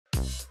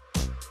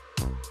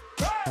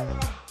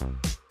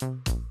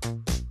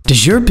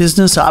Does your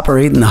business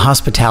operate in the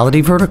hospitality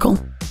vertical?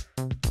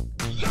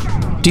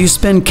 Do you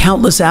spend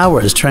countless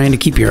hours trying to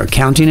keep your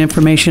accounting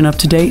information up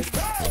to date?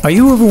 Are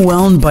you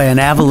overwhelmed by an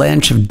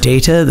avalanche of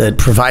data that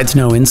provides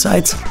no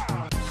insights?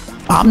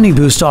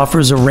 Omniboost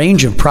offers a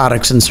range of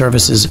products and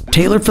services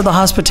tailored for the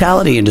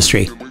hospitality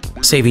industry,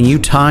 saving you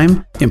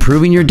time,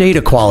 improving your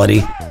data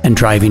quality, and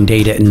driving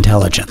data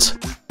intelligence.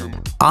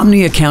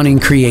 Omni Accounting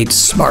creates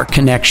smart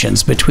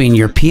connections between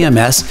your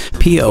PMS,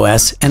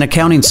 POS, and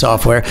accounting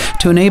software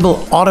to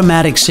enable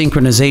automatic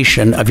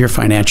synchronization of your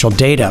financial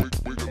data.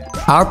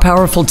 Our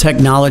powerful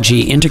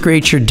technology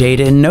integrates your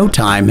data in no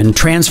time and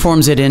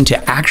transforms it into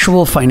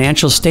actual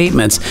financial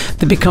statements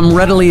that become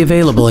readily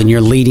available in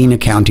your leading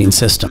accounting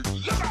system.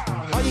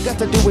 All you got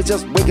to do is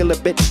just wiggle a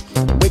bit,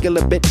 wiggle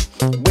a bit,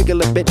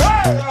 wiggle a bit.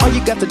 All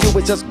you got to do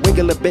is just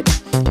wiggle a bit,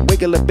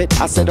 wiggle a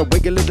bit. I said a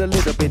wiggle it a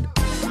little bit.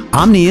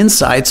 Omni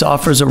Insights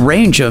offers a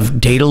range of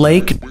data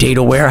lake,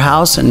 data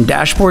warehouse, and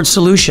dashboard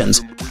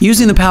solutions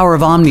using the power of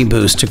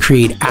Omniboost to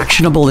create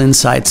actionable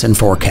insights and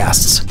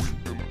forecasts.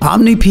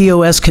 Omni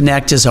POS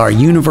Connect is our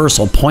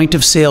universal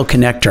point-of-sale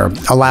connector,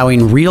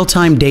 allowing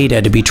real-time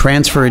data to be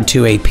transferred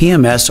to a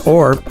PMS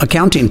or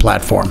accounting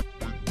platform.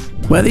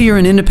 Whether you're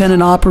an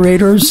independent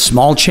operator,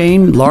 small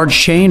chain, large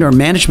chain, or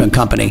management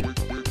company,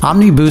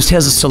 Omniboost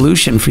has a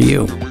solution for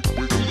you.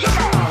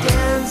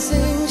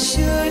 Dancing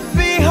should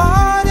be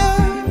harder,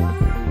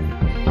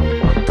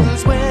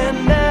 'cause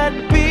when that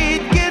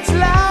beat gets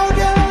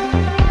louder,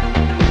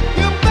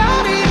 your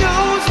body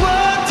knows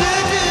what to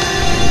do.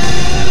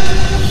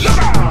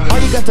 All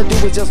you got to do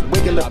is just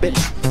wiggle a bit,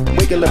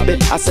 wiggle a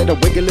bit. I said a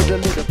wiggle it a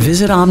little bit.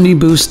 Visit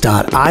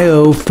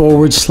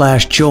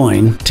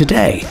omniboost.io/join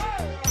today.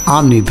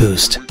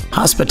 Omniboost,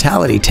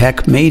 hospitality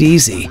tech made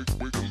easy.